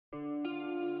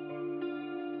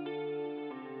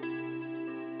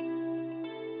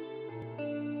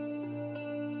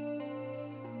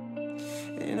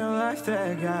In a life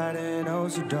that got it, oh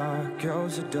so dark, oh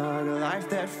so dark. A life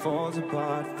that falls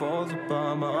apart, falls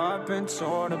apart. My heart been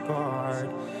torn apart,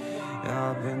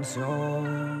 I've been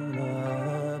torn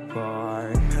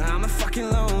apart. I'm a fucking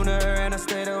loner and I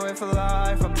stayed away for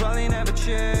life. I'll probably never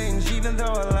change, even though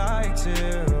I like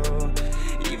to.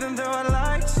 Even though I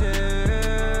like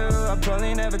to, I'll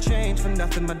probably never change for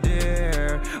nothing, my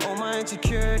dear. All my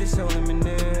insecurities holding me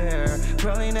near.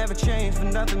 Probably never change for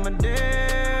nothing, my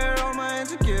dear. All my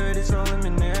insecurities holding me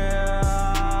near.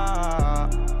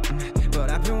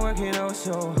 But I've been working oh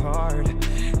so hard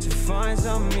to find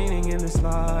some meaning in this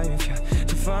life, yeah.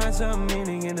 To find some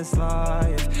meaning in this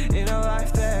life. In a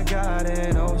life that got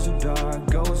it oh so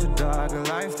dark, oh so dark. A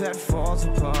life that falls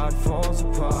apart, falls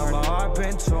apart. My heart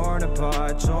been torn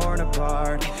apart, torn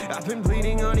apart. I've been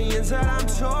bleeding on the inside, I'm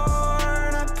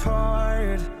torn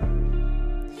apart.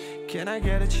 Can I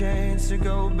get a chance to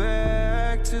go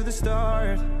back to the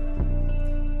start?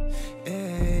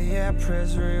 Yeah,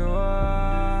 press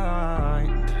rewind.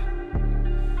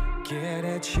 Get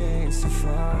a chance to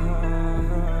find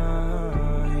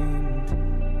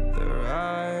the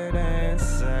right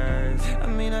answers. I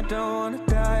mean, I don't wanna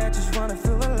die, I just wanna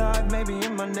feel alive. Maybe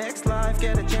in my next life,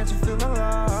 get a chance to feel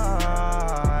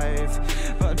alive.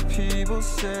 But people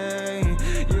say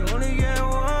you only get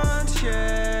one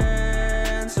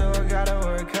chance, so I gotta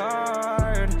work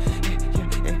hard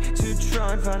to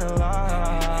try and find a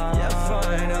light. Yeah,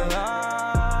 find a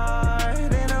light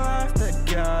in a life that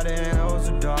got it oh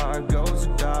so dark, goes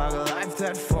so dark. A life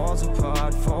that falls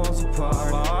apart, falls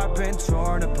apart. My heart been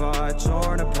torn apart,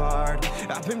 torn apart.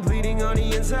 I've been bleeding on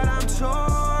the inside, I'm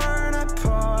torn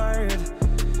apart.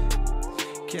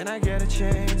 Can I get a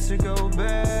chance to go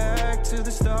back to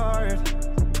the start?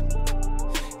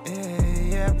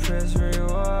 Yeah, press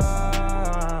rewind.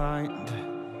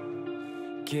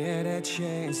 Get a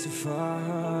chance to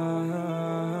find.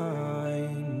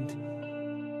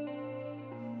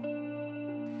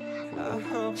 I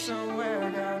hope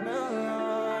somewhere down the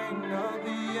line I'll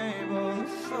be able to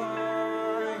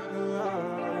find the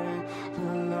light,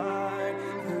 the light,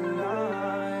 the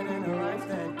light. In a life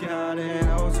that got it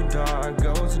oh so dark,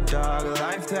 oh so dark. A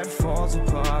life that falls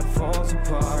apart, falls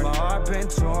apart. My heart been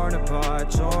torn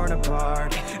apart, torn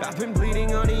apart. I've been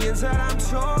bleeding on the inside, I'm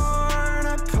torn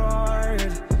apart.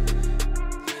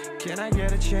 Can I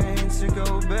get a chance to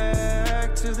go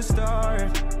back to the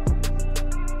start?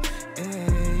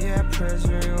 Yeah, press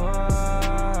rewind.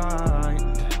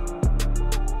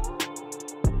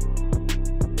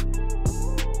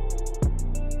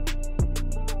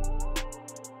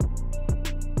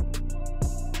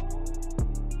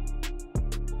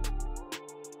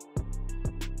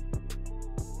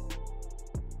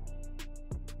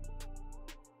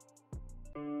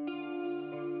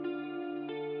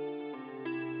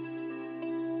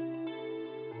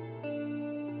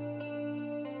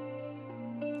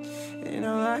 In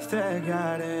a life that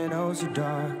got it oh so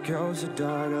dark, oh so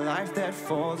dark. A life that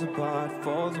falls apart,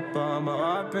 falls apart. My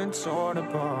heart been torn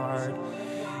apart,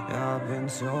 I've been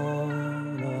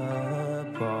torn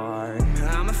apart.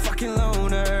 I'm a fucking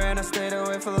loner and I stayed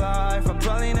away for life. I'll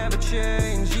probably never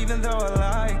change, even though I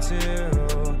like to.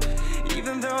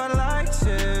 Even though I like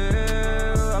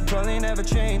to, I'll probably never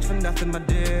change for nothing, my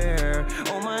dear.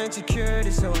 All my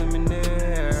insecurities holding me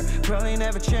near. Probably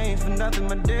never change for nothing,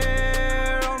 my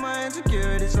dear. All my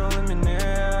insecurities holding me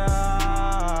near.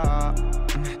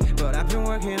 But I've been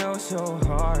working oh so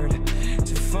hard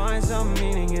to find some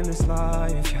meaning in this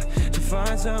life, yeah. To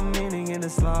find some meaning in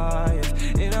this life.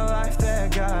 In a life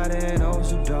that got it oh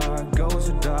so dark, goes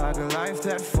so dark. A life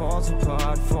that falls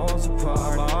apart, falls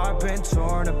apart. My heart been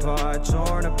torn apart,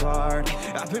 torn apart.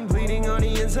 I've been bleeding on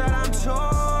the inside, I'm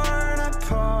torn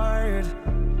apart.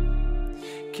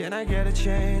 Can I get a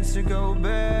chance to go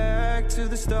back to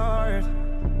the start?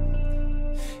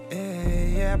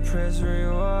 Yeah, press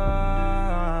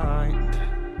rewind.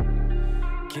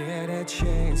 Get a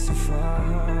chance to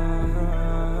find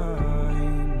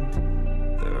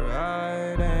the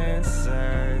right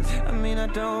answers. I mean, I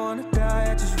don't wanna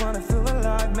die, I just wanna feel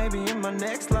alive. Maybe in my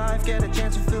next life, get a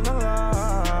chance to feel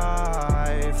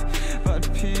alive.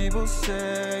 But people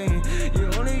say you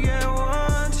only get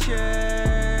one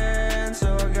chance,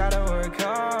 so I gotta work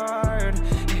hard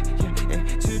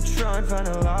to try and find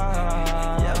a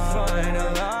light. Yeah, find a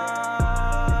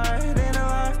light in a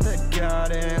life that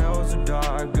got it oh so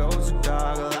dark, oh so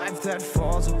dark. A life that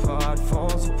falls apart,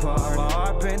 falls apart. My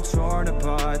heart been torn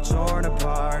apart, torn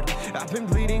apart. I've been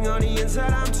bleeding on the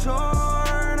inside, I'm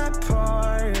torn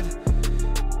apart.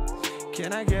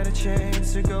 Can I get a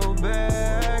chance to go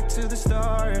back to the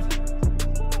start?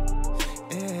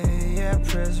 Yeah,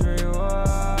 press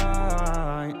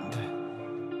rewind.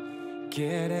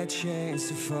 get a chance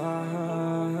to find.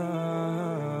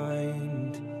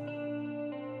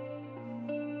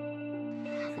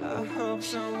 I hope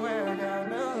somewhere down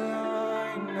the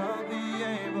line I'll be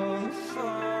able to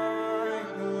find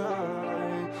the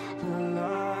light, the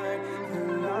light, the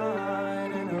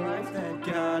light in a life that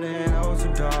got it. Goes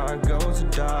so dark, goes so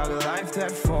dark. A life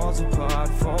that falls apart,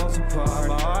 falls apart.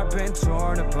 My heart been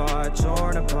torn apart,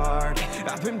 torn apart.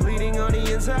 I've been bleeding on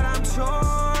the inside, I'm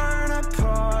torn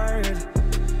apart.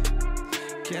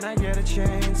 Can I get a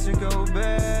chance to go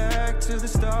back to the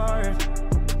start?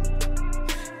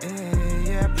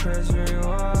 Yeah, press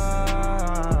rewind.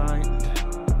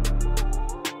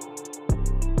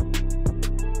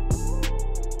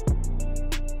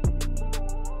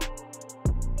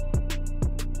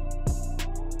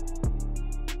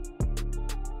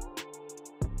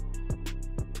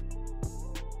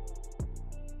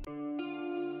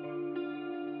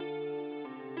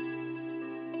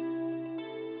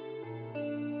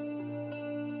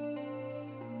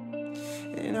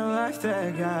 In a life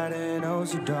that got it, oh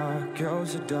so dark, oh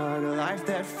so dark. A life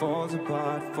that falls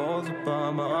apart, falls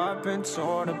apart. My heart been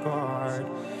torn apart,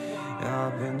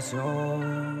 I've been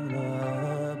torn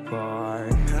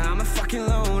apart. I'm a fucking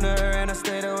loner and I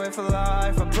stayed away for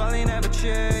life. I'll probably never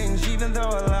change, even though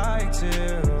I like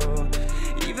to.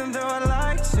 Even though I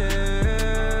like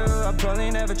to, I'll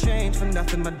probably never change for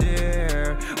nothing, my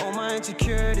dear. All my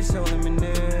insecurities holding me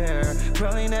near.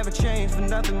 Probably never change for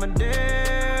nothing, my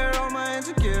dear. All my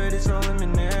insecurities holding me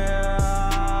near.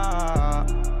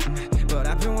 But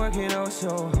I've been working oh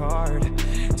so hard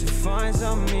to find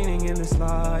some meaning in this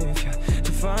life,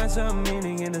 to find some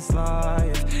meaning in this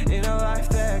life. In a life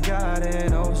that got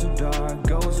it oh so dark,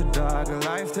 goes so dark. A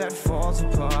life that falls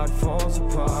apart, falls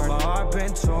apart. My heart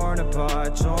been torn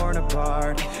apart, torn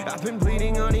apart. I've been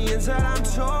bleeding on the inside, I'm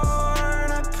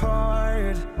torn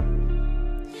apart.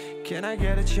 Can I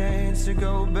get a chance to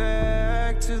go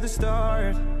back to the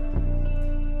start?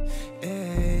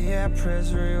 Yeah,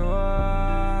 press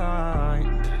rewind.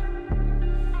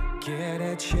 Get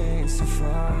a chance to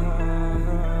find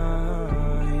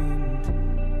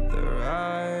the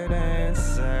right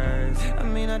answers. I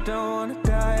mean, I don't wanna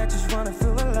die, I just wanna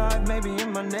feel alive. Maybe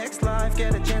in my next life,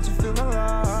 get a chance to feel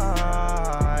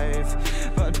alive.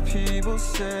 But people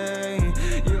say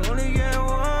you only get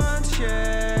one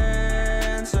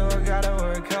chance, so I gotta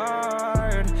work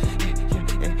hard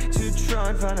to try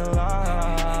and find a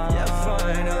light. Yeah,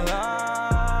 find a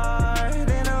light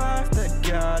in a life that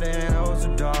got it oh so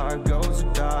dark, goes so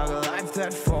dark. A life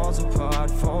that falls apart,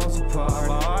 falls apart.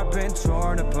 My heart been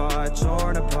torn apart,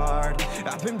 torn apart.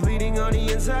 I've been bleeding on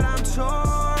the inside, I'm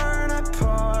torn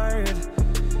apart.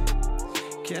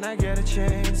 Can I get a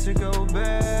chance to go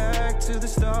back to the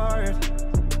start?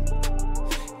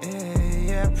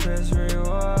 Yeah, press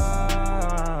rewind.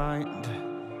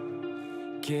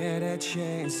 Get a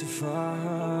chance to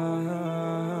find.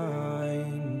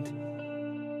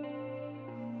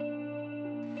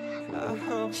 I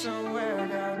hope somewhere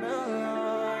down the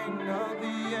line I'll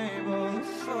be able to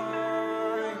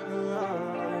find the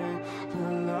light, the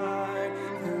light,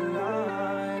 the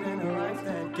light in a life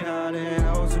that got it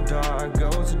oh so dark,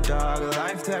 goes so dark. A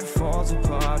life that falls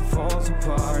apart, falls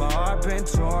apart. My heart been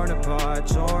torn apart,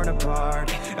 torn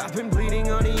apart. I've been bleeding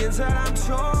on the inside, I'm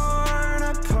torn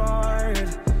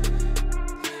apart.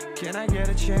 Can I get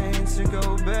a chance to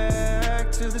go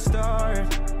back to the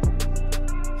start?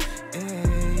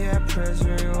 Yeah, press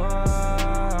rewind.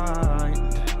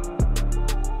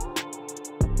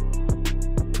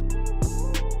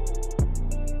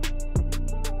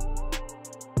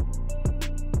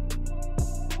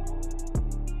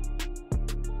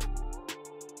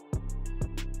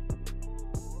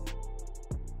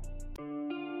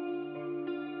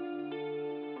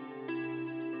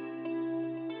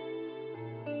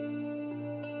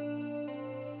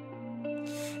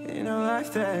 In a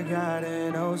life that got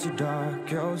it oh so dark,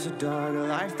 goes so dark. A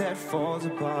life that falls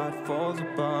apart, falls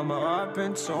apart. My heart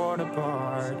been torn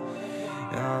apart,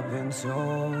 I've been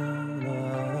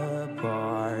torn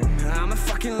apart. I'm a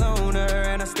fucking loner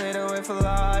and I stayed away for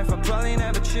life. I'll probably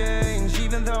never change,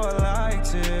 even though I like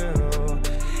to.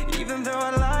 Even though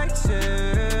I like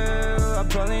to, I'll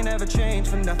probably never change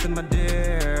for nothing, my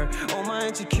dear. All my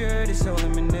insecurities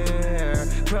holding me near.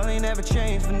 Probably never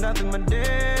change for nothing, my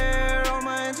dear. All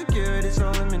my insecurities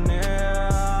holding me near.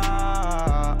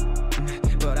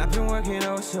 But I've been working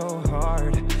oh so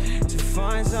hard to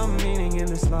find some meaning in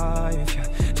this life,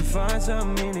 to find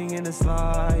some meaning in this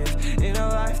life. In a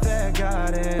life that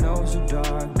got it oh so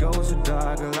dark, goes so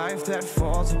dark. A life that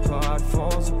falls apart,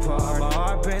 falls apart. My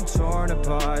heart been torn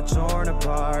apart, torn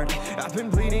apart. I've been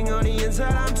bleeding on the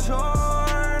inside, I'm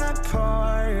torn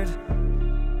apart.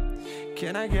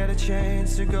 Can I get a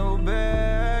chance to go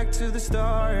back to the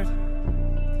start?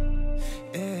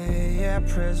 Yeah,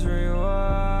 press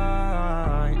rewind.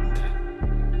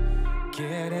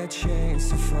 Get a chance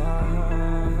to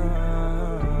find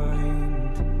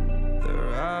the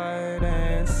right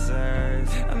answers.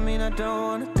 I mean, I don't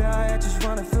wanna die, I just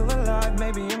wanna feel alive.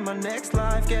 Maybe in my next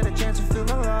life, get a chance to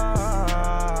feel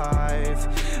alive.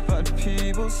 But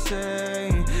people say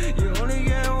you only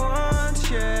get one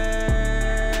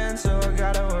chance, so I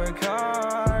gotta work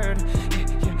hard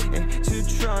to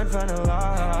try and find a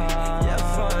light. Yeah,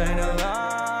 find a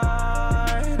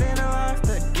light in a life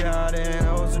that got in.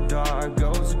 Goes so dark,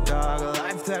 goes so dark. A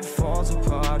life that falls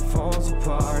apart, falls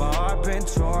apart. My heart been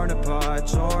torn apart,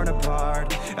 torn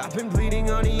apart. I've been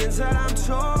bleeding on the inside, I'm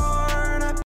torn.